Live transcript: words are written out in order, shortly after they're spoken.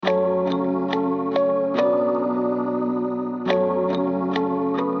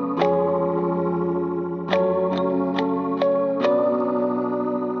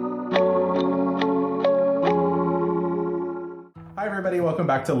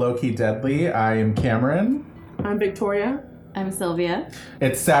back to Low Key Deadly. I am Cameron. I'm Victoria. I'm Sylvia.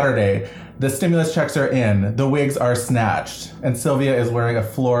 It's Saturday. The stimulus checks are in. The wigs are snatched. And Sylvia is wearing a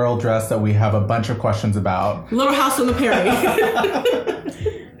floral dress that we have a bunch of questions about. Little House on the Prairie.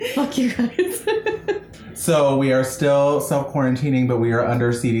 Fuck you guys. So we are still self-quarantining, but we are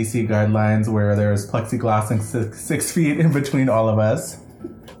under CDC guidelines where there's plexiglass and 6 feet in between all of us.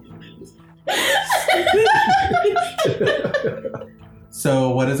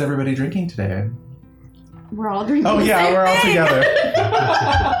 So what is everybody drinking today? We're all drinking. Oh yeah, we're all together.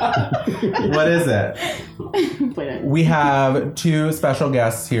 What is it? We have 2 special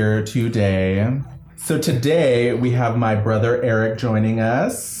guests here today. So today we have my brother Eric joining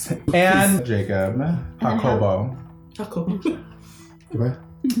us and Jacob Jacobo. Jacobo. What?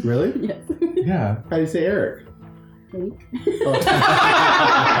 Really? Yes. Yeah. How do you say Eric? Fake.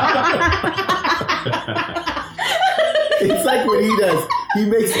 It's like what he does. He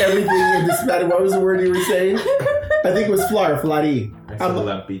makes everything in this matter. What was the word you were saying? I think it was flari. I said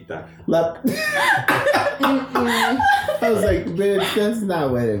lampita. I was like, bitch, that's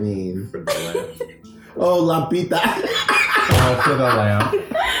not what it means. Oh, lampita. Oh, for the lamp.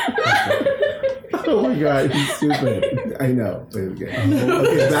 Oh my god, he's stupid. I know. Okay,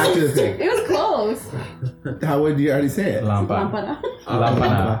 back to the thing. It was close. How would you already say it? Lampa.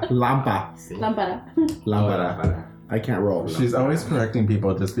 Lámpara. Lampa. Lampa. Lámpara. I can't roll. She's always correcting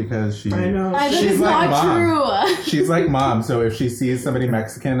people just because she. I know. She's It's like not mom. true. She's like mom. So if she sees somebody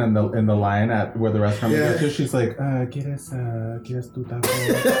Mexican in the line at where the restaurant we go to, she's like, ¿Quieres tu taco?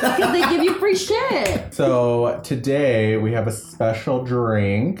 Because they give you free shit. So today we have a special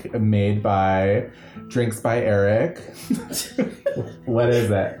drink made by Drinks by Eric. What is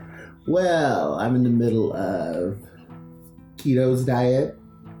it? Well, I'm in the middle of Keto's diet.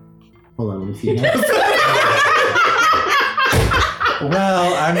 Hold on, let me see.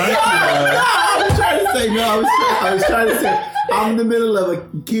 Well, I'm not I was trying to say I was trying to say I'm in the middle of a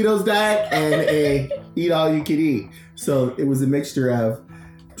Keto's diet and a eat all you can eat. So it was a mixture of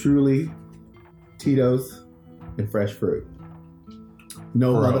Truly, Tito's, and fresh fruit.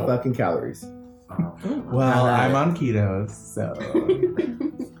 No Bro. motherfucking calories. Well, I'm on ketos, so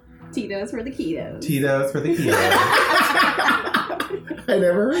Tito's for the ketos. Tito's for the ketos. I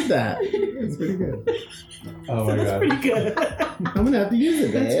never heard that. It's pretty good. Oh my That's god. pretty good. I'm gonna have to use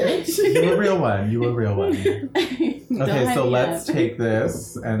it, man. You a real one. You a real one. Okay, so let's take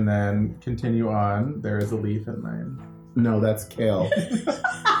this and then continue on. There is a leaf in mine. No, that's kale.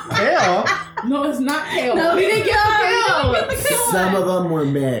 Kale? No, it's not kale. No, we didn't get the kale. Some of them were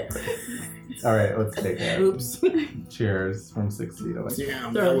mixed. All right, let's take it. Oops. Cheers from 6 feet away.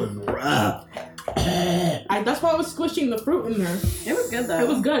 Damn, that was rough. That's why I was squishing the fruit in there. It was good though. It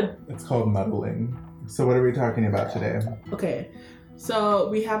was good. It's called muddling. So what are we talking about today? Okay, so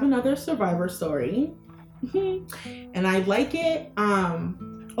we have another survivor story. And I like it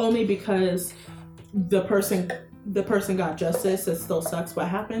only because the person got justice. It still sucks what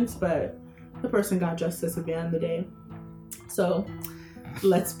happens, but the person got justice at the end of the day. So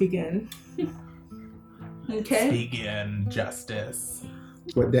let's begin. Okay. Begin justice.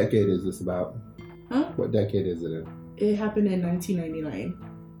 What decade is this about? Huh? What decade is it in? It happened in 1999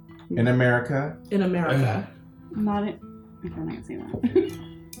 In America? in America. Not it. I'm not gonna say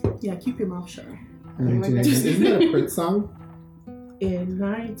that. Yeah, keep your mouth shut. 1990. Isn't that a Prince song? In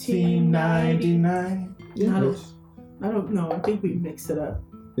 1990. 1999. I don't know. I think we mixed it up.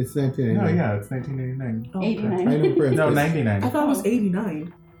 It's No, 1999. yeah, it's 1989. Oh, okay. 89. I know Prince. No, is- 99. I thought it was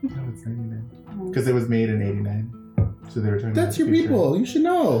 89. No, it's 99. Because it was made in 89. So they were talking That's about your the future. people. You should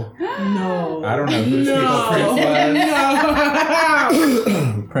know. No. I don't know whose people Prince was.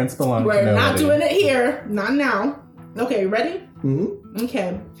 No. Prince belonged to We're nobody. not doing it here. Not now. Okay, ready? Mm-hmm.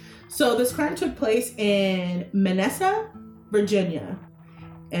 Okay. So this crime took place in Mensa, Virginia.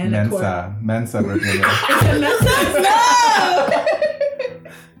 And Mensa, Virginia. Is it Mensa? No!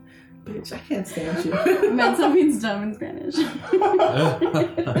 Bitch, I can't stand you. Mensa means dumb in Spanish.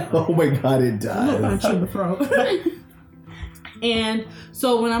 Oh my god, it I'm gonna punch does. you in the throat. And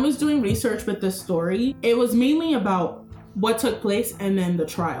so when I was doing research with this story, it was mainly about what took place and then the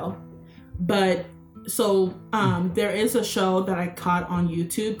trial. But so there is a show that I caught on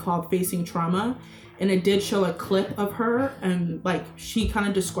YouTube called Facing Trauma, and it did show a clip of her, and like she kind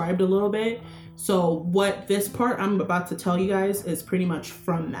of described a little bit. So what this part I'm about to tell you guys is pretty much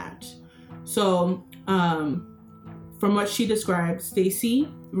from that. So from what she described, Stacy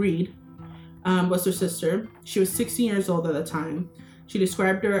Reed was her sister. She was 16 years old at the time. She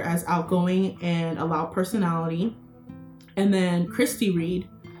described her as outgoing and a loud personality. And then Kristie Reed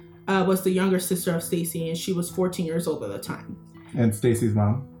was the younger sister of Stacy, and she was 14 years old at the time. And Stacy's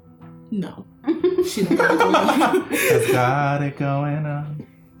mom? No. She didn't have it. Has got it going on.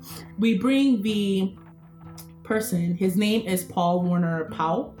 We bring the person. His name is Paul Warner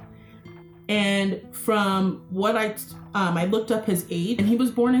Powell. And from what I looked up his age, and he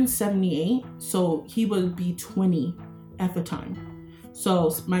was born in 78, so he would be 20 at the time.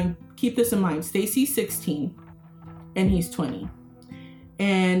 So keep this in mind. Stacy's 16 and he's 20.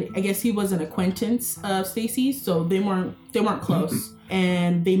 And I guess he was an acquaintance of Stacy's, so they weren't close.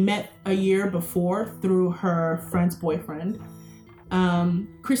 And they met a year before through her friend's boyfriend.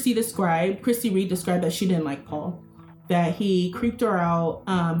 Kristie Reed described that she didn't like Paul, that he creeped her out.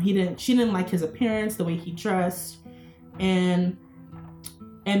 She didn't like his appearance, the way he dressed, and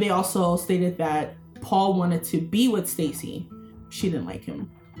they also stated that Paul wanted to be with Stacy. She didn't like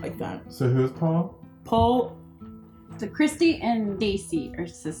him like that. So who's Paul? Paul. So Kristie and Daisy are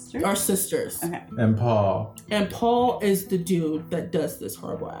sisters? Are sisters. Okay. And Paul. And Paul is the dude that does this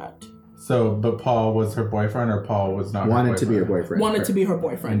horrible act. So, but Paul was her boyfriend, or Paul was not Wanted her to be her boyfriend. Wanted to be her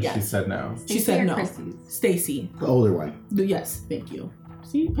boyfriend, And yes. she said no. She said no. Kristie's? Stacy. The older one. Yes, thank you.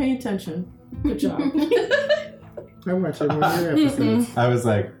 See, pay attention. Good job. I watched every one of your episodes. I was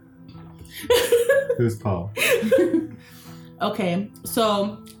like, who's Paul? Okay,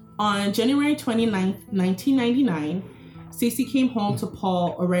 so on January 29th, 1999, Stacy came home to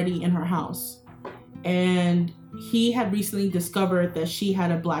Paul already in her house. And he had recently discovered that she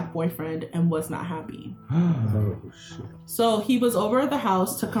had a black boyfriend and was not happy. Oh, shit. So he was over at the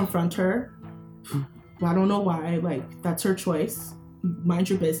house to confront her. I don't know why. Like, that's her choice.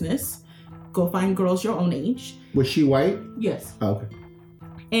 Mind your business. Go find girls your own age. Was she white? Yes. Oh, okay.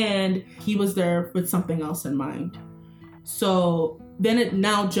 And he was there with something else in mind. So then it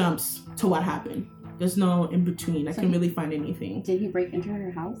now jumps to what happened. There's no in between. I couldn't really find anything. Did he break into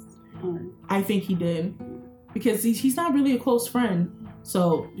her house? Or? I think he did. Because he's not really a close friend.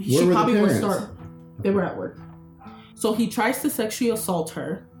 So Where she were probably the would parents? start. They were at work. So he tries to sexually assault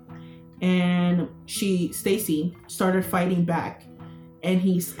her. And Stacy, started fighting back. And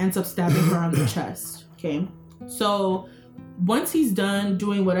he ends up stabbing her on the chest. Okay. So once he's done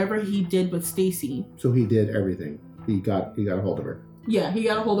doing whatever he did with Stacy. So he did everything. He got a hold of her. Yeah, he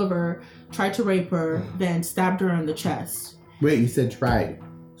got a hold of her, tried to rape her, then stabbed her in the chest. Wait, you said tried.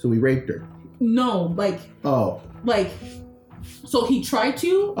 So he raped her. No, Oh. So he tried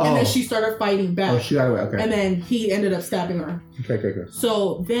to, and then she started fighting back. Oh, she got away. Okay. And then he ended up stabbing her. Okay.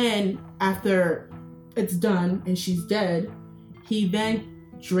 So then, after it's done and she's dead, he then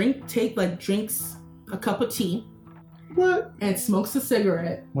drinks a cup of tea. What? And smokes a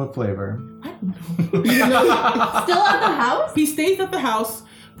cigarette. What flavor? I don't know. Still at the house? He stays at the house,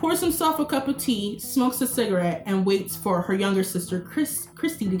 pours himself a cup of tea, smokes a cigarette, and waits for her younger sister,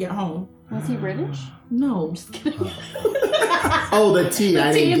 Kristie, to get home. Was he British? No. I'm just kidding. Oh, the tea.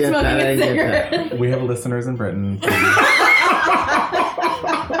 I didn't get that. I didn't get that. We have listeners in Britain. Please,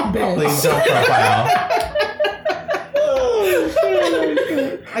 Bitch. please don't profile.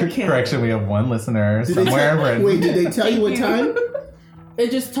 I can't. Correction, we have one listener Did they somewhere in Britain. Wait, did they tell you what time?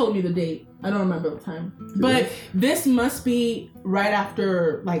 It just told me the date. I don't remember the time. But this must be right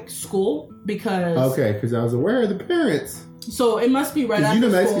after, school, because... Okay, because I was aware of the parents. So it must be right Because after you know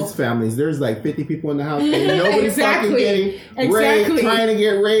school. Mexicans families, there's 50 people in the house, and nobody's fucking getting raped, trying to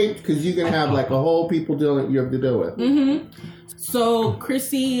get raped, because you can have a whole people you have to deal with. Mm-hmm. So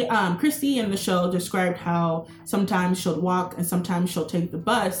Kristie in the show described how sometimes she'll walk and sometimes she'll take the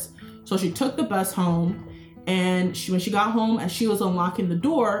bus. So she took the bus home, and when she got home, as she was unlocking the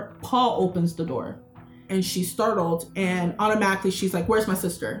door, Paul opens the door, and she's startled, and automatically she's like, "Where's my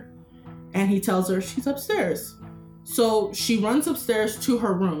sister?" And he tells her she's upstairs. So she runs upstairs to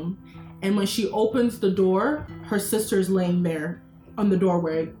her room, and when she opens the door, her sister's laying there on the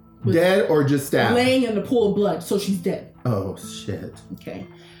doorway. Dead or just stabbed? Laying in the pool of blood, so she's dead. Oh, shit. Okay.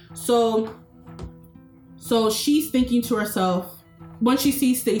 So she's thinking to herself, once she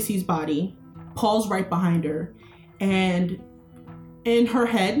sees Stacy's body, Paul's right behind her, and in her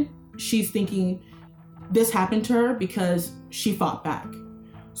head, she's thinking this happened to her because she fought back.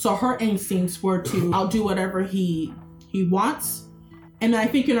 So her instincts were to, I'll do whatever he wants. And I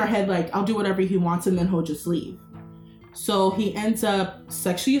think in her head, I'll do whatever he wants and then he'll just leave. So he ends up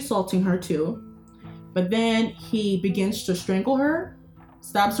sexually assaulting her too. But then he begins to strangle her,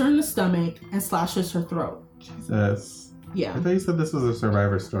 stabs her in the stomach, and slashes her throat. Jesus. Yeah. I thought you said this was a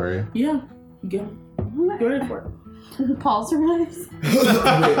Survivor story. Yeah. Get ready for it. Paul survives.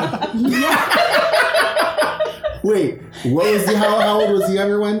 Wait, what was how old was the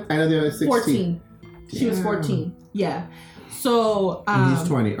younger one? I know the other 16. 14. She was 14. Yeah. So and he's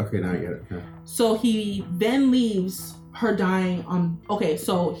 20. Okay, now I get it. Okay. So he then leaves her dying on. Okay,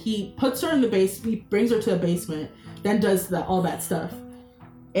 so he puts her in the base. He brings her to a basement, then does all that stuff,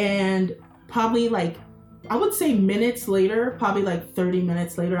 and probably like I would say minutes later, probably like 30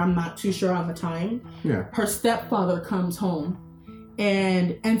 minutes later. I'm not too sure on the time. Yeah. Her stepfather comes home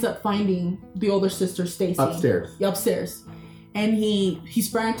and ends up finding the older sister Stacy upstairs, and he's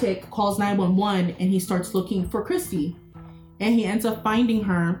frantic, calls 911, and he starts looking for Kristie, and he ends up finding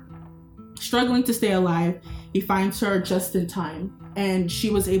her struggling to stay alive. He finds her just in time, and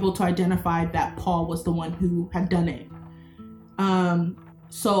she was able to identify that Paul was the one who had done it.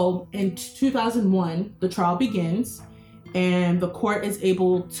 So in 2001, the trial begins, and the court is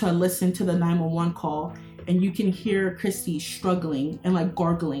able to listen to the 911 call, and you can hear Kristie struggling and like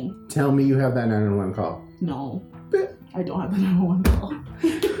gargling. Tell me you have that 911 call. No, I don't have the 911 call.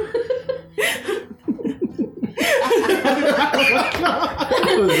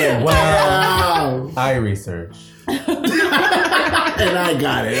 Wow. I research. And I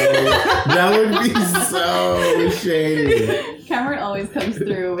got it. That would be so shady. Cameron always comes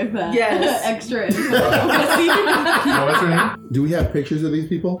through with that extra info. What's her name? Do we have pictures of these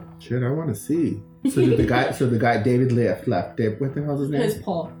people? Shit, I want to see. So the guy David left. Dave, what the hell's his name? His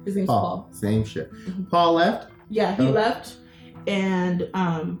Paul. His name's Paul. Same shit. Paul left? Yeah, he left. And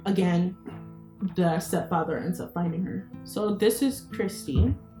again, the stepfather ends up finding her. So this is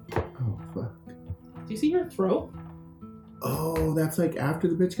Kristie. Oh, fuck. Do you see her throat? Oh, that's like after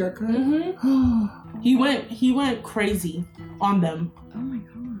the bitch got cut? Mm-hmm. He went crazy on them. Oh my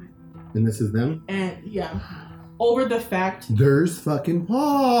god. And this is them? And yeah. Over the fact there's fucking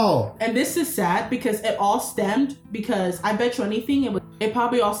Paul. And this is sad because it all stemmed because I bet you anything it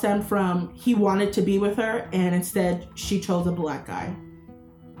probably all stemmed from he wanted to be with her and instead she chose a black guy.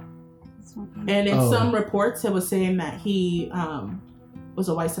 And in some reports it was saying that he was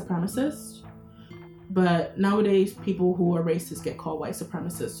a white supremacist. But nowadays people who are racist get called white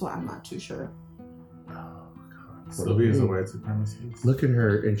supremacists, so I'm not too sure. Oh god. Sylvia's a white supremacist. Look at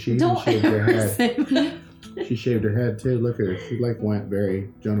her, and she even shaved her head. She shaved her head too. Look at her. She like went very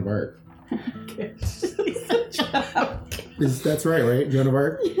Joan of Arc. That's right? Joan of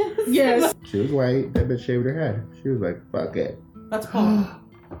Arc? Yes. She was white. That bitch shaved her head. She was like, fuck it. That's Paul.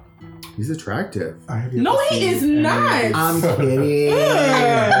 He's attractive. No, he is not. I'm kidding.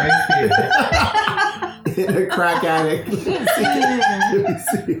 A crack addict.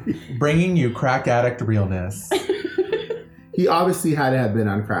 Bringing you crack addict realness. He obviously had to have been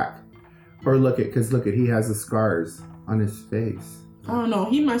on crack. Or look at, he has the scars on his face. I don't know.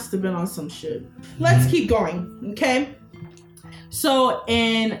 He must have been on some shit. Let's keep going, okay? So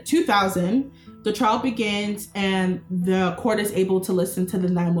in 2000, the trial begins and the court is able to listen to the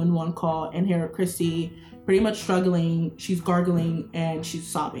 911 call and hear Kristie pretty much struggling. She's gargling and she's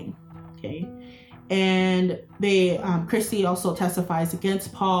sobbing, okay? And Kristie also testifies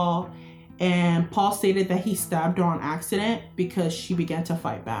against Paul, and Paul stated that he stabbed her on accident because she began to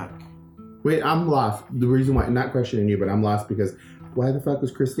fight back. Wait, I'm lost. The reason why, not questioning you, but I'm lost because why the fuck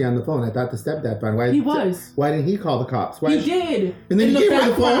was Kristie on the phone? I thought the stepdad found. Why didn't he call the cops? Why he did. And then in he the gave her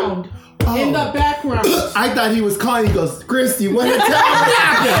the phone? In the background. I thought he was calling. He goes, Kristie, what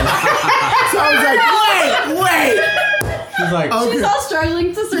happened? So I was like, wait. She's like, okay. She's all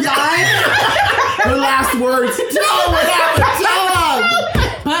struggling to survive. Her last words, tell him what happened, tell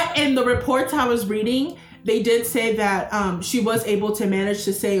him. But in the reports I was reading, they did say that she was able to manage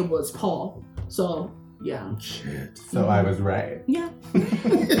to say it was Paul. So, yeah. Shit. So I was right. Yeah.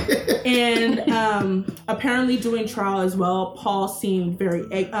 And apparently during trial as well, Paul seemed very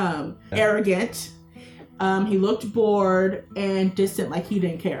arrogant. He looked bored and distant, like he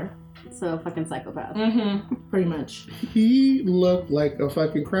didn't care. So fucking psychopath. Mm-hmm. Pretty much. He looked like a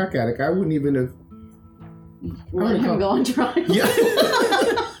fucking crack addict. I wouldn't even have let him go on trial. Yeah.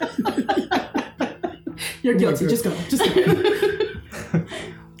 You're guilty. Just go.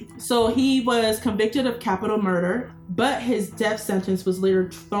 So he was convicted of capital murder, but his death sentence was later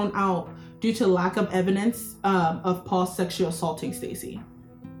thrown out due to lack of evidence of Paul sexually assaulting Stacy.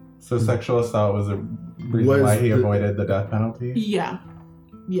 So sexual assault was a reason why he avoided the death penalty? Yeah.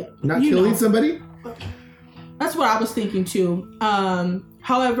 Not killing somebody? That's what I was thinking too.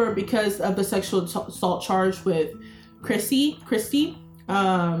 However, because of the sexual assault charge with Kristie,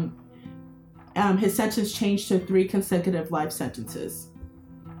 his sentence changed to 3 consecutive life sentences.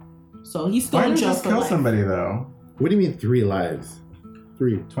 So he's still in jail for life. Why did he just kill somebody though? What do you mean 3 lives?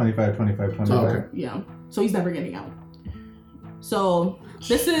 3. 25. Oh, okay. Yeah. So he's never getting out. So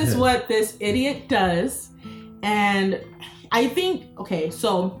this is what this idiot does. And I think, okay,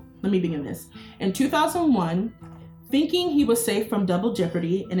 so let me begin this. In 2001, thinking he was safe from double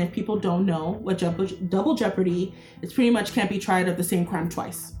jeopardy. And if people don't know what double jeopardy, it's pretty much can't be tried of the same crime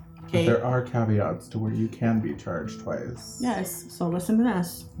twice. Okay. But there are caveats to where you can be charged twice. Yes. So listen to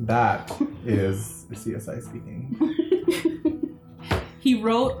this. That is CSI speaking. He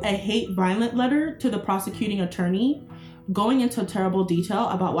wrote a hate violent letter to the prosecuting attorney, going into terrible detail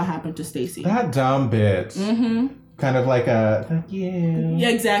about what happened to Stacy. That dumb bitch. Mm-hmm. Kind of like a thank you. Yeah,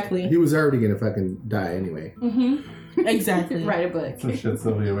 exactly. He was already gonna fucking die anyway. Mm-hmm. Exactly. Write a book. Some shit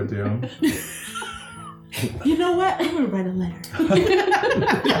Sylvia would do. You know what? I'm gonna write a letter.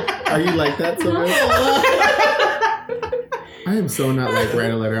 Are you like that, Sylvia? I am so not like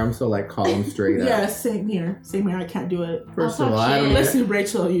write a letter. I'm so like call him straight up. Yeah, same here. Same here. I can't do it. First of all, I don't. Listen,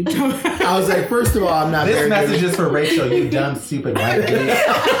 Rachel, you don't. I was like, first of all, I'm not. This message is for Rachel, you dumb, stupid white bitch.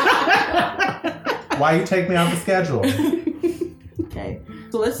 Why you take me off the schedule? Okay,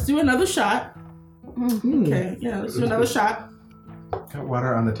 so let's do another shot. Okay, yeah, let's do another shot. Got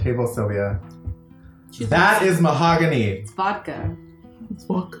water on the table, Sylvia. That is mahogany. It's vodka. Let's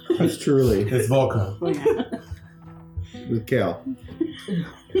walk. It's truly It's vodka. with kale.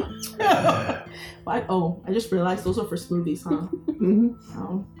 Why? Oh, I just realized those are for smoothies, huh? Mm-hmm.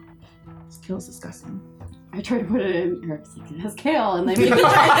 Oh, this kale's disgusting. I tried to put it in. Eric's like, it has kale, and then Mickey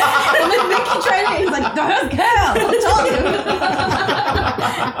tried it. And then Mickey tried it. He's like, that has kale. I told you.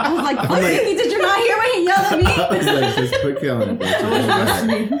 I was like, what, Mickey? Did you not hear when he yelled at me? I was like, just put kale in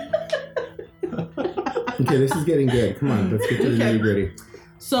it. Okay, this is getting good. Come on, let's get to the nitty gritty.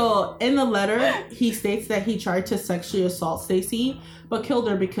 So in the letter, he states that he tried to sexually assault Stacy, but killed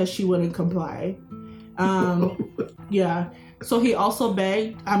her because she wouldn't comply. Yeah. So he also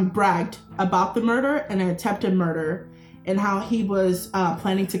bragged about the murder and an attempted murder, and how he was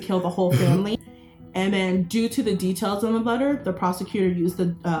planning to kill the whole family. And then, due to the details in the letter, the prosecutor used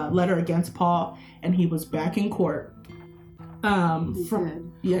the letter against Paul, and he was back in court.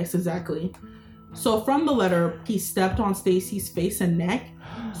 Yes, exactly. So from the letter, he stepped on Stacy's face and neck,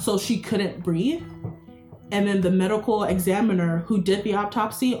 so she couldn't breathe. And then the medical examiner who did the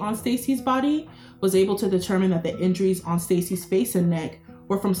autopsy on Stacy's body was able to determine that the injuries on Stacy's face and neck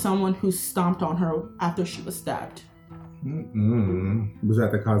were from someone who stomped on her after she was stabbed. Was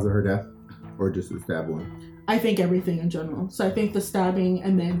that the cause of her death, or just the stab wound? I think everything in general. So I think the stabbing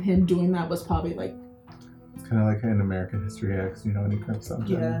and then him doing that was probably like... It's kind of like in American History X, you know, when he crimps something.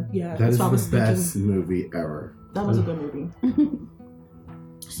 Yeah. That is what I was the best thinking. movie ever. That was a good movie.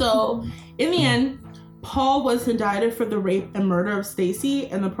 So, in the end, Paul was indicted for the rape and murder of Stacy,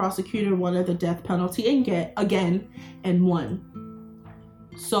 and the prosecutor wanted the death penalty again and won.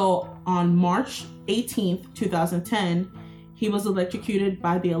 So, on March 18th, 2010, he was electrocuted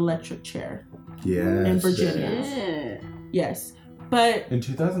by the electric chair in Virginia. Shit. Yes. But In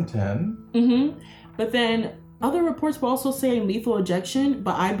 2010? But then other reports were also saying lethal ejection,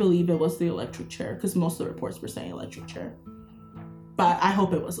 but I believe it was the electric chair because most of the reports were saying electric chair. But I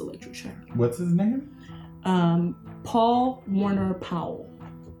hope it was electric chair. What's his name? Paul Warner Powell.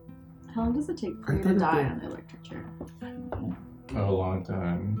 How long does it take for you to die on the electric chair? Oh, a long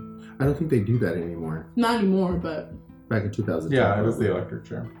time. I don't think they do that anymore. Not anymore, but Back in 2010. Yeah, it was the electric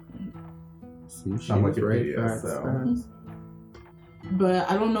chair. See, she On was right. Wikipedia, Facts, so. facts. but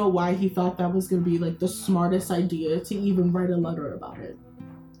I don't know why he thought that was gonna be like the smartest idea to even write a letter about it.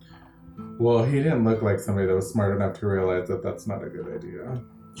 Well, he didn't look like somebody that was smart enough to realize that that's not a good idea.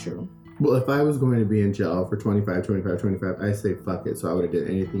 True. Well, if I was going to be in jail for 25, I say fuck it. So I would have did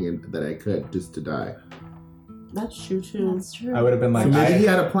anything that I could just to die. That's true too. That's true. I would have been like, So maybe he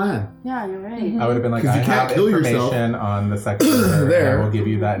had a plan. Yeah, you're right. I would have been like, 'Cause I you can't have kill yourself. information on the sex murder, There. and I will give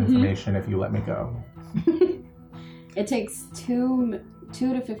you that information if you let me go. It takes 2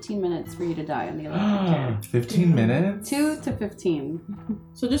 to 15 minutes for you to die on the electric chair. 15 minutes? 2 to 15.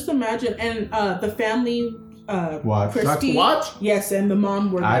 So just imagine, and the family, Watch. Kristie, Watch? yes, and the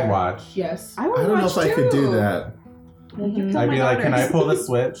mom were there. I'd watch. Yes. I I would don't know watch if I could do too. that. Mhm. I'd my be like, can I daughters. pull the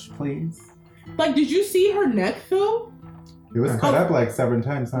switch, please? Like, did you see her neck though? It was cut up like 7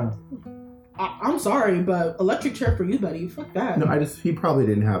 times, huh? I'm sorry, but electric chair for you, buddy. Fuck that. No, he probably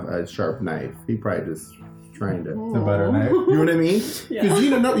didn't have a sharp knife. He probably just trying to. The butter knife. You know what I mean? Yeah. Because you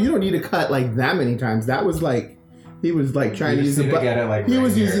don't need to cut like that many times. That was like he was like trying to You use just the need to get it like he right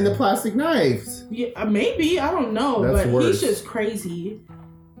was here. using the plastic knives. Yeah, maybe, I don't know, That's but worse. he's just crazy.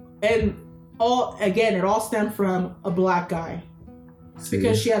 And it all stemmed from a black guy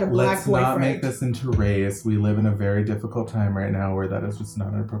because she had a black Let's not boyfriend. make this into race. We live in a very difficult time right now where that is just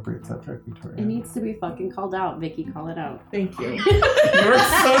not an appropriate subject, Victoria. It needs to be fucking called out. Vicky, call it out. Thank you. You're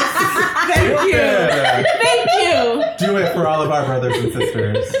so Thank you. stupid. Thank you. Do it for all of our our brothers and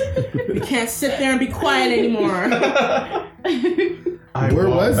sisters. We can't sit there and be quiet anymore. Where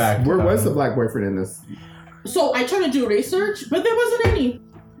was the black boyfriend in this? So I tried to do research, but there wasn't any.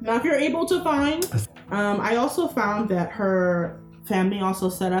 Now, if you're able to find, I also found that her family also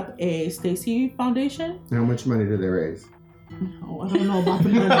set up a Stacy Foundation. How much money did they raise? Oh, I don't know about the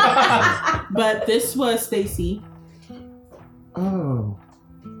money. But this was Stacy. Oh,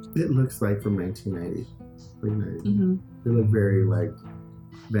 it looks like from 1990. Mm-hmm. They look very like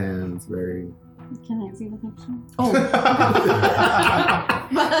Vans, very. Can I see the picture? Oh.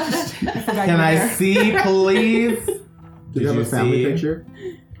 Can I see, please? Did you have a family picture?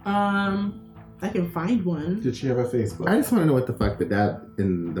 I can find one. Did she have a Facebook? I just want to know what the fuck the dad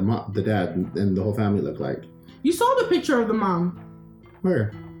and the dad and the whole family look like. You saw the picture of the mom.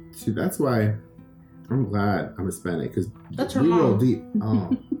 Where? See, that's why I'm glad I'm Hispanic because That's her we mom. roll deep. Oh,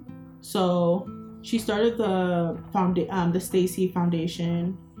 So she started the Stacy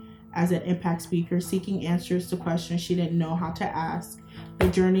Foundation as an impact speaker, seeking answers to questions she didn't know how to ask. The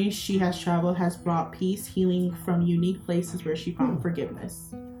journey she has traveled has brought peace, healing from unique places where she found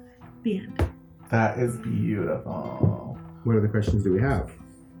forgiveness. The end. That is beautiful. what other questions do we have?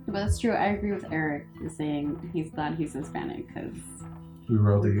 But that's true. I agree with Eric saying he's glad he's Hispanic because. We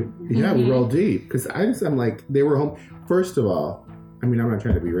roll deep. Yeah, we roll deep because I'm like they were home. First of all, I mean I'm not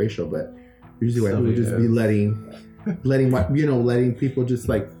trying to be racial, but usually white people just be letting people just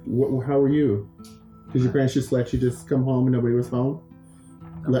like, how are you? Did your parents just let you just come home and nobody was home?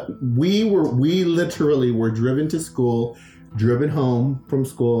 We literally were driven to school, driven home from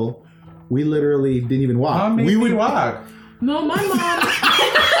school. We literally didn't even walk. Mom made me walk. No, my mom.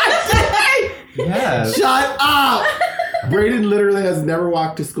 Yes. Shut up! Braden literally has never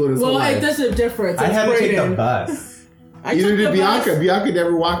walked to school in his whole life. Well, there's a difference. I It's had to take Braden. the bus. Neither did Bianca. Bianca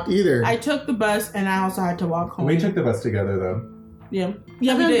never walked either. I took the bus and I also had to walk home. We took the bus together though. Yeah, we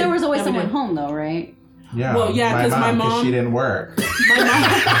did. There was always Yeah, we someone did. home though, right? Yeah. Well, yeah, 'cause my mom- she didn't work.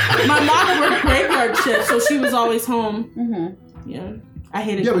 My mom worked graveyard shift, so she was always home. Mm-hmm. Yeah, I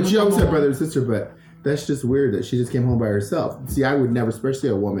hated. Yeah, but coming she always from had home. brother and sister, but that's just weird that she just came home by herself. See, I would never, especially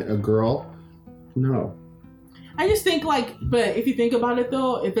a woman, a girl. No. I just think but if you think about it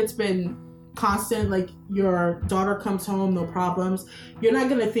though, if it's been constant, like your daughter comes home, no problems, you're not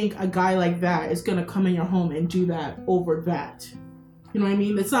gonna think a guy like that is gonna come in your home and do that over that. You know what I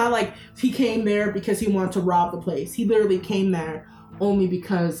mean? It's not like he came there because he wanted to rob the place. He literally came there only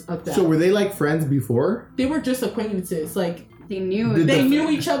because of that. So were they like friends before? They were just acquaintances. Like They knew. Did they knew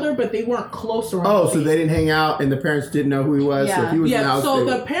each other, but they weren't close around. Oh, the so place. they didn't hang out, and the parents didn't know who he was. So if he was in the Yeah, house, so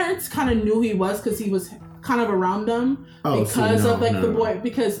they- the parents kind of knew who he was because he was kind of around them Oh, because so of the boy.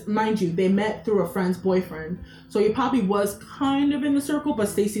 Because mind you, they met through a friend's boyfriend, so he probably was kind of in the circle, but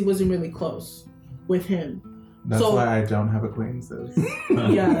Stacy wasn't really close with him. That's So- why I don't have acquaintances.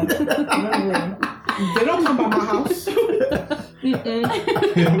 Yeah, they don't come by my house.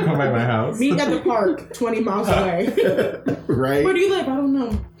 Mm-mm. They don't come by my house. Meet at the park, 20 miles away. right? Where do you live? I don't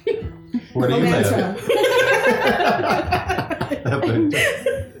know. Where do you Atlanta. live?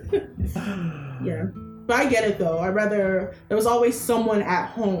 Yeah. But I get it though. There was always someone at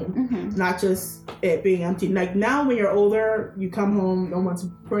home, Mm-hmm. not just it being empty. Like now when you're older, you come home, no one's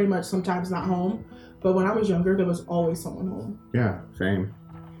pretty much sometimes not home. But when I was younger, there was always someone home. Yeah, same.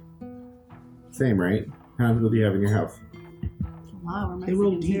 Same, right? How many people do you have in your house? Wow, we're They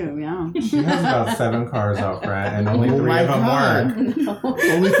rolled Mexican too, yeah. She has about 7 cars out front, and only 3 of them work.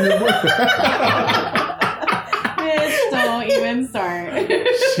 Only 3 work. Bitch, don't even start.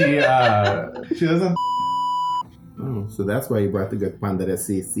 She doesn't. Oh, so that's why you brought the good pan de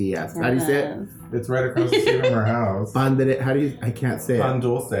CCS. How do you say it? It's right across the street from her house. Pan de, how do you, I can't say Pan it.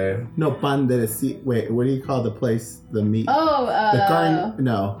 dulce. No, pan de wait, what do you call the place, the meat? Oh, The carne,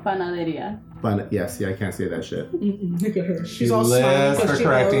 no. Panaderia. Pan, yes, yeah, I can't say that shit. Look at her. She She's all smiling lives because for she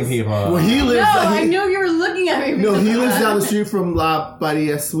correcting knows. people. Well, he lives, No, I knew you were looking at me. no, he because lives of down the that. street from La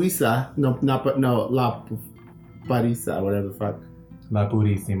Paria Suiza. No, La Parisa, whatever the fuck. La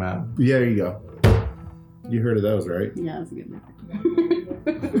Purísima. Yeah, there you go. You heard of those, right? Yeah, that's a good one.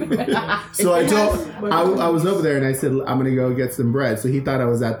 So I was over there and I said, I'm gonna go get some bread. So he thought I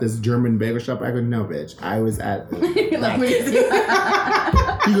was at this German bagel shop. I go, no, bitch. I was at. He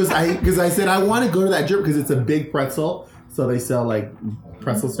goes, because I said I want to go to that German because it's a big pretzel. So they sell like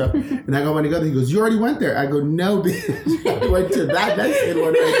pretzel stuff. And I go, when to go there, he goes, you already went there. I go, no, bitch. I went to that Mexican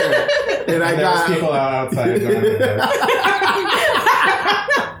one right there. And I There was got people outside. going to this.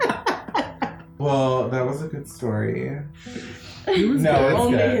 Well, that was a good story. No, it's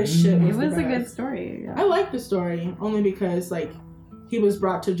Only good. his shit It was was the a good best. story. I like the story only because he was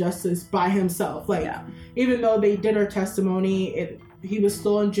brought to justice by himself. Like, even though they did her testimony, he was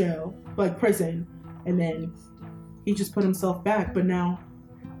still in jail, like prison, and then he just put himself back. But now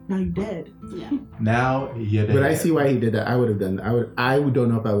you're dead. Yeah. Now you're dead. But I see why he did that. I would have done. I don't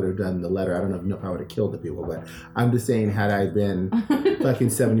know if I would have done the letter. I don't know if I would have killed the people. But I'm just saying, had I been fucking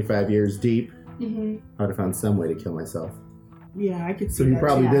 75 years deep, I would have found some way to kill myself. Yeah, I could see. So he that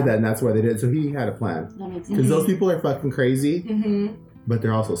probably too. did that, and that's why they did it. So he had a plan. That makes sense. Because those people are fucking crazy, but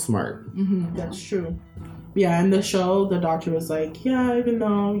they're also smart. That's true. Yeah, in the show, the doctor was like, yeah, even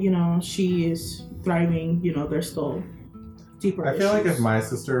though, you know, she is thriving, you know, there's still deeper I feel like issues. if my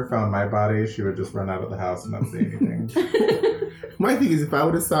sister found my body, she would just run out of the house and not say anything. My thing is, if I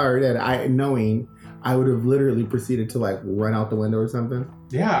would have saw her dead, I would have literally proceeded to like run out the window or something.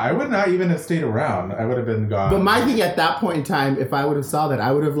 Yeah, I would not even have stayed around. I would have been gone. But my thing at that point in time, if I would have saw that,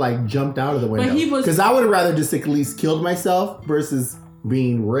 I would have like jumped out of the window. But he was- because I would have rather just at least killed myself versus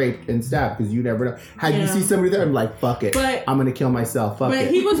being raped and stabbed. Because you never know. Had you see somebody there, I'm like, fuck it, But- I'm gonna kill myself. Fuck But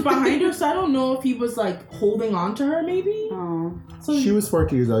it. he was behind her, so I don't know if he was like holding on to her, maybe. Oh. So She was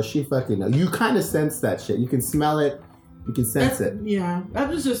 14 years old. She fucking know. You kind of sense that shit. You can smell it. You can sense it. Yeah, that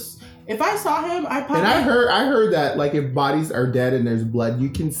was just. If I saw him, I probably. And I heard that like if bodies are dead and there's blood, you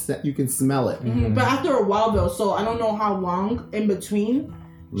can smell it. But after a while though, so I don't know how long in between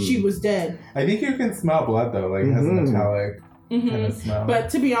she was dead. I think you can smell blood though. Like it has a metallic kind of smell. But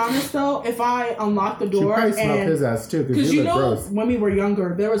to be honest though, if I unlock the She door probably smelled and his ass too, because because you look know gross. when we were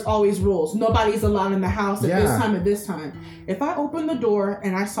younger, there was always rules. Nobody's allowed in the house at Yeah. this time. At this time, if I opened the door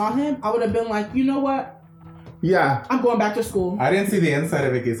and I saw him, I would have been like, you know what? Yeah. I'm going back to school. I didn't see the inside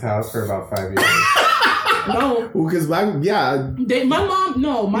of Vicky's house for about 5 years. No. Well, because my mom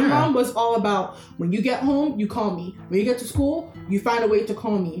was all about when you get home, you call me. When you get to school, you find a way to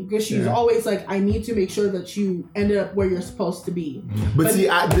call me. Because she's always like, I need to make sure that you ended up where you're supposed to be. But see,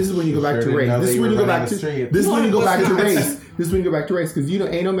 this is when you go back to race. This is when you go back to This is when you go back to race. This is when you go back to race because you know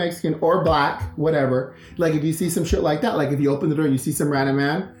ain't no Mexican or black, whatever. Like if you see some shit like that, like if you open the door and you see some random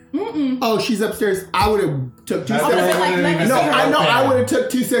man. Oh, she's upstairs. I would have took 2 steps. I would have took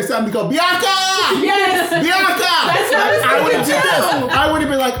 2 steps out and go, Bianca! Yes! Bianca! That's what I would I have did this. I would have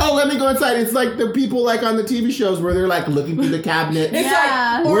been like, oh, let me go inside. It's like the people like on the TV shows where they're like looking through the cabinet. It's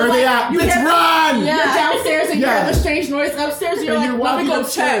Yeah. like, Where are they at? Bitch, run! You're downstairs and you Yeah. have a strange noise upstairs. You're And like, you're let me walking go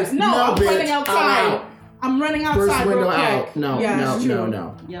upstairs. check. No, I'm bitch, running outside. out. I'm running outside. First window real quick. out. No.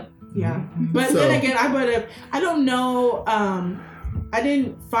 Yep. Yeah. But So- then again, I don't know. I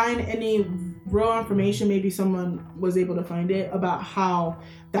didn't find any real information. Maybe someone was able to find it about how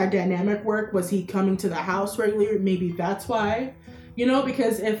that dynamic worked. Was he coming to the house regularly? Maybe that's why. You know,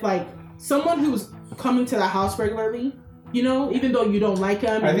 because if like someone who's coming to the house regularly, you know, even though you don't like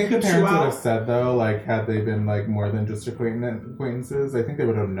him, I think the and parents you would out, have said though, like had they been like more than just acquaintances, I think they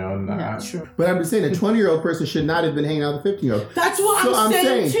would have known that. Sure. But I'm just saying, a 20-year-old person should not have been hanging out with a 15-year-old. That's what So I'm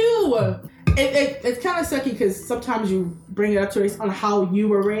saying saying. too. It's kind of sucky because sometimes you bring it up to race on how you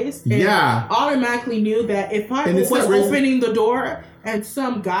were raised. And Yeah. I automatically knew that if I And was it's not raising- opening the door and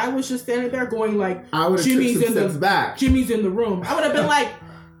some guy was just standing there going like, I would have took Jimmy's some in steps the back. Jimmy's in the room, I would have been like,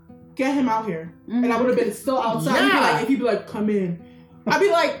 get him out here, and I would have been still outside. He'd be Yeah. like, if he'd be like, come in, I'd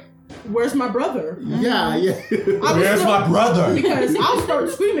be like, where's my brother? Yeah. I was Where's still- my brother? Because I'll start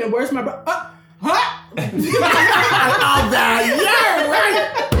screaming, where's my brother? Huh? All that. Yeah,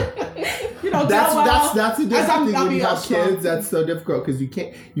 right. You know, That's the as I'm difficult thing when being you have strong. kids. That's so difficult because you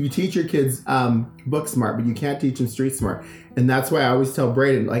teach your kids book smart, but you can't teach them street smart. And that's why I always tell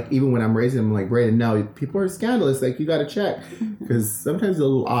Brayden, like even when I'm raising him, I'm like, Brayden, no, people are scandalous. Like you got to check because sometimes they're a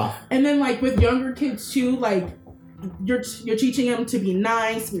little off. And then like with younger kids too, like you're teaching them to be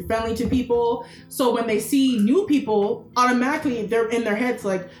nice, be friendly to people. So when they see new people, automatically they're in their heads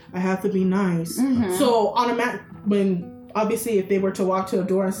like, I have to be nice. So obviously if they were to walk to a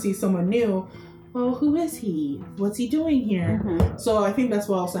door and see someone new, well, who is he? What's he doing here? So I think that's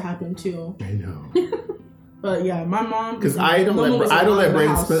what also happened too. I know. But yeah, my mom, Because I don't let Brayden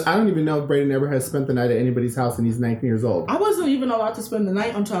Brayden spend. I don't even know if Brayden ever has spent the night at anybody's house, and he's 19 years old. I wasn't even allowed to spend the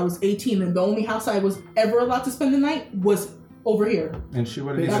night until I was 18, and the only house I was ever allowed to spend the night was over here. And she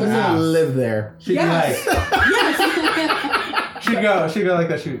wouldn't He even doesn't ask. live there. She'd Yes. be like, she'd go like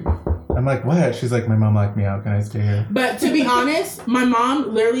that. I'm like, what? She's like, my mom locked me out. Can I stay here? But to be honest, my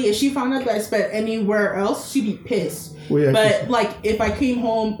mom literally, if she found out that I spent anywhere else, she'd be pissed. Well, yeah, But like, if I came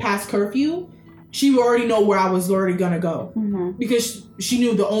home past curfew, she would already know where I was already gonna go because she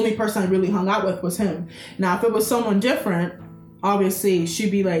knew the only person I really hung out with was him. Now, if it was someone different, obviously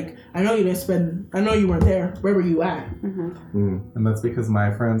she'd be like, I know you weren't there. Where were you at? And that's because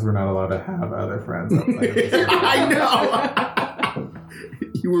my friends were not allowed to have other friends outside of this. I know.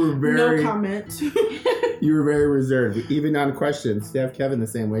 You were very No comment. You were very reserved, even on questions. Steph, Kevin, the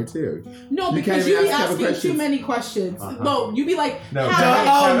same way too. No, You because can't you even be ask Kevin asking questions. too many questions. Uh-huh. No, you be like, No,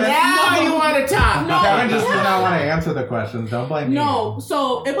 hi. Kevin- now you want to talk. No. Kevin just did not want to answer the questions. Don't blame me. No,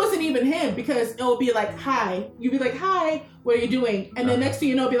 so it wasn't even him because it'll be like, hi. You'd be like, hi, what are you doing? And then next thing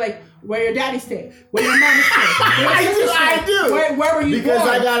you know, it'll be like, where your daddy stay? Where your mama stay? Where your sister I stay? do. Where were you Because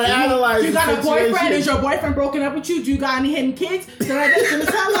born? I gotta analyze You got the a boyfriend? situation. Is your boyfriend broken up with you? Do you got any hidden kids? Then I just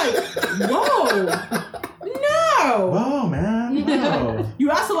gonna sound like, whoa, no. Whoa, man. No.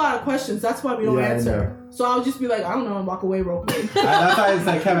 You ask a lot of questions. That's why we don't Yeah, I answer. So I'll just be like, I don't know, and walk away real quick. That's why I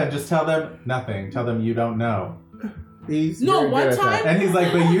said, Kevin, just tell them nothing. Tell them you don't know. He's No, very one good at that. time- And he's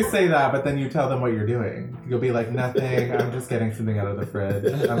like, but you say that, but then you tell them what you're doing. You'll be like, nothing. I'm just getting something out of the fridge.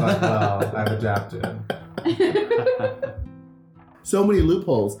 I'm like, well, I've adapted. So many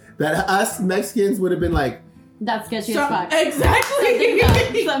loopholes that us Mexicans would have been like, That's sketchy as fuck. Exactly.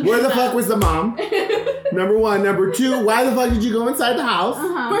 where the fuck was the mom? Number one. Number two, why the fuck did you go inside the house?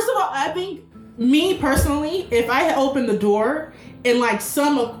 Uh-huh. First of all, I think me personally, if I had opened the door and like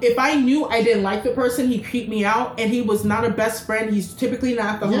if I knew I didn't like the person, he creeped me out and he was not a best friend, he's typically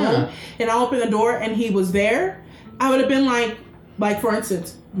not at the home, and I opened the door and he was there, I would have been like for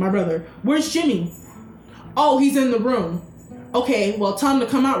instance, my brother, where's Jimmy? Oh, he's in the room. Okay, well, tell him to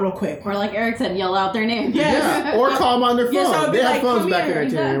come out real quick. Or like Eric said, yell out their name. Yes. Yeah. Or call them on their phone. Yes, I would be they had like, phones come back here. in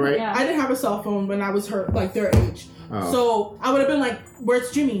that time, right? Yeah. I didn't have a cell phone when I was like their age. Oh. So I would have been like,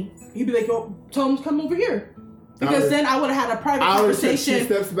 where's Jimmy? He'd be like, oh, tell him to come over here. Because then I would have had a private I would've took 2 conversation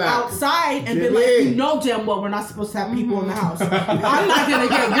steps back. outside and been Jimmy. like, you know damn well we're not supposed to have people in the house. I'm not going to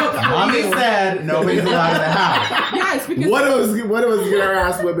get whooped for Mommy you. said nobody's allowed in the house. Yes, because... What was get our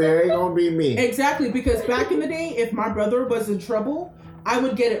ass whipped? It ain't gonna be me. Exactly, because back in the day, if my brother was in trouble, I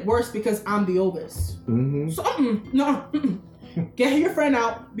would get it worse because I'm the oldest. Mm-hmm. So, no. Get your friend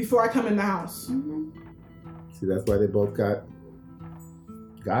out before I come in the house. See, that's why they both got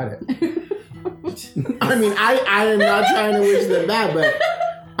it. I mean, I am not trying to wish them bad, but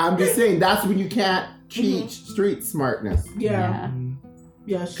I'm just saying that's when you can't teach street smartness. Yeah.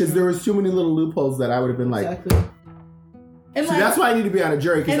 Yeah, Because there was too many little loopholes that I would have been like. Exactly. And See, that's why I need to be on a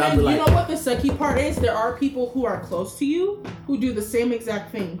jury, because and I'd then be like, you know what the sucky part is? There are people who are close to you who do the same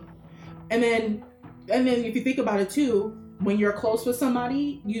exact thing. And then if you think about it too, when you're close with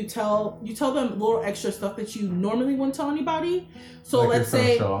somebody, you tell them little extra stuff that you normally wouldn't tell anybody. So Like let's your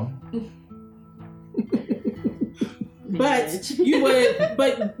say social. but you would,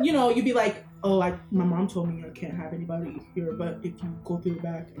 but you know, you'd be like, oh, like my mom told me I can't have anybody here, but if you go through the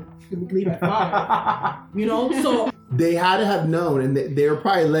back, you would leave at 5. You know, so they had to have known, and they were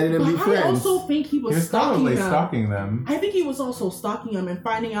probably letting them be but I friends. also think he He was was stalking probably them. stalking them. I think he was also stalking them and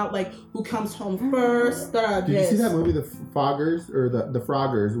finding out like who comes home first. Did you see that movie, The Foggers, or the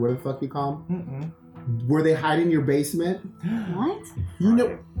Froggers? What the fuck you call them? Where they hide in your basement? What? You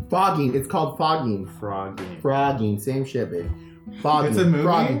know, fogging. It's called fogging. Frogging. Same shit, babe. Fogging. It's a movie?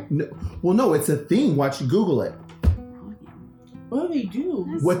 Frogging. No, well, no, it's a thing. Google it. What do they do?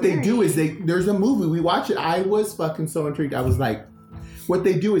 That's What they scary. do is there's a movie. We watch it. I was fucking so intrigued. I was like, what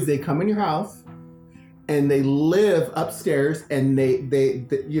they do is they come in your house and they live upstairs, and they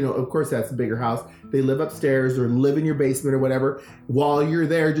you know, of course that's a bigger house. They live upstairs or live in your basement or whatever. While you're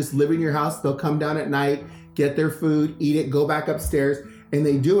there, just live in your house. They'll come down at night, get their food, eat it, go back upstairs, and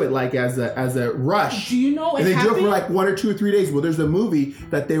they do it like as a rush. Do you know? And they do it for like 1 or 2 or 3 days. Well, there's a movie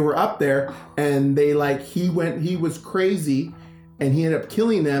that they were up there, and they like he was crazy, and he ended up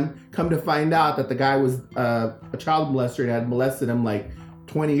killing them. Come to find out that the guy was a child molester and had molested him like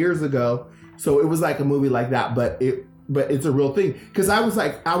 20 years ago. So it was like a movie like that, but it's a real thing. Because I was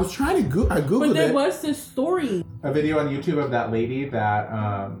trying to I googled But there it. was this story. A video on YouTube of that lady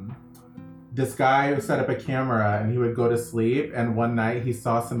that this guy set up a camera and he would go to sleep, and one night he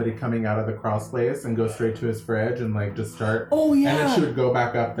saw somebody coming out of the crawl space and go straight to his fridge and like just start. Oh yeah. And then she would go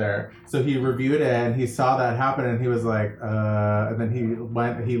back up there. So he reviewed it and he saw that happen, and he was like, and then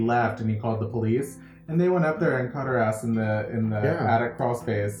he left and he called the police. And they went up there and caught her ass in the attic crawl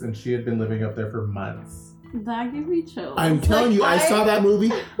space, and she had been living up there for months. That gives me chills. I'm telling you, I saw that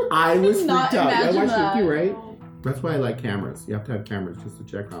movie. I was freaked Not out. I imagine watched that. it with you, right? That's why I like cameras. You have to have cameras just to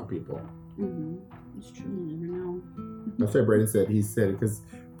check on people. Mm-hmm. It's true. You never know. That's why Braden said. He said because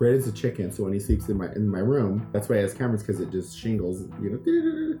Braden's a chicken, so when he sleeps in my room, that's why he has cameras, because it just shingles, you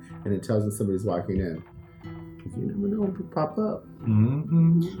know, and it tells when somebody's walking in. Because you never know when people pop up.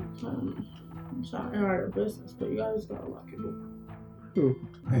 Mm-hmm. I'm sorry, I had a business, but you guys gotta lock your door.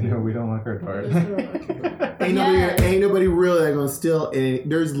 I know, we don't lock our door. Ain't nobody really gonna steal. And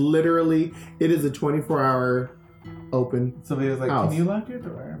there's literally, it is a 24-hour open. Somebody was like, house. "Can you lock your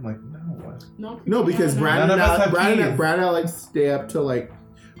door?" I'm like, "No." No, because None of us have keys. Brandon like stay up till like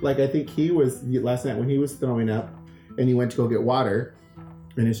I think he was last night when he was throwing up, and he went to go get water,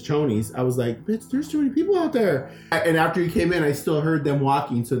 and his chonies. I was like, "Bitch, there's too many people out there." And after he came in, I still heard them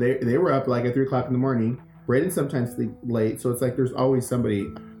walking, so they were up like at 3:00 in the morning. Braden sometimes sleep late, so it's like there's always somebody.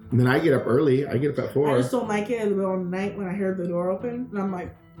 And then I get up early. I get up at 4. I just don't like it in the middle of the night when I hear the door open, and I'm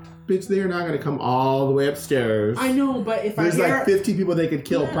like, "Bitch, they are not going to come all the way upstairs." I know, but if there's I hear, like 50 people they could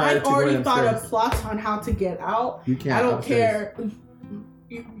kill prior to going I've already upstairs. thought of plots on how to get out. You can't. I don't upstairs. care.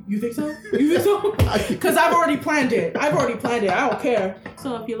 You think so? You think so? Because I've already planned it. I don't care.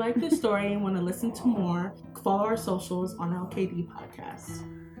 So if you like this story and want to listen to more, follow our socials on LKD Podcast.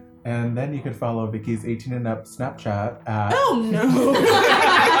 And then you can follow Vicky's 18 and Up Snapchat at... Oh, no.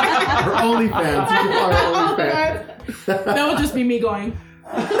 Her OnlyFans. You can follow her OnlyFans. That would just be me going.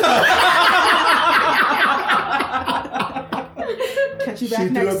 Catch you back She threw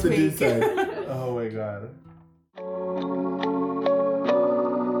next up the week. dude side. Oh my god.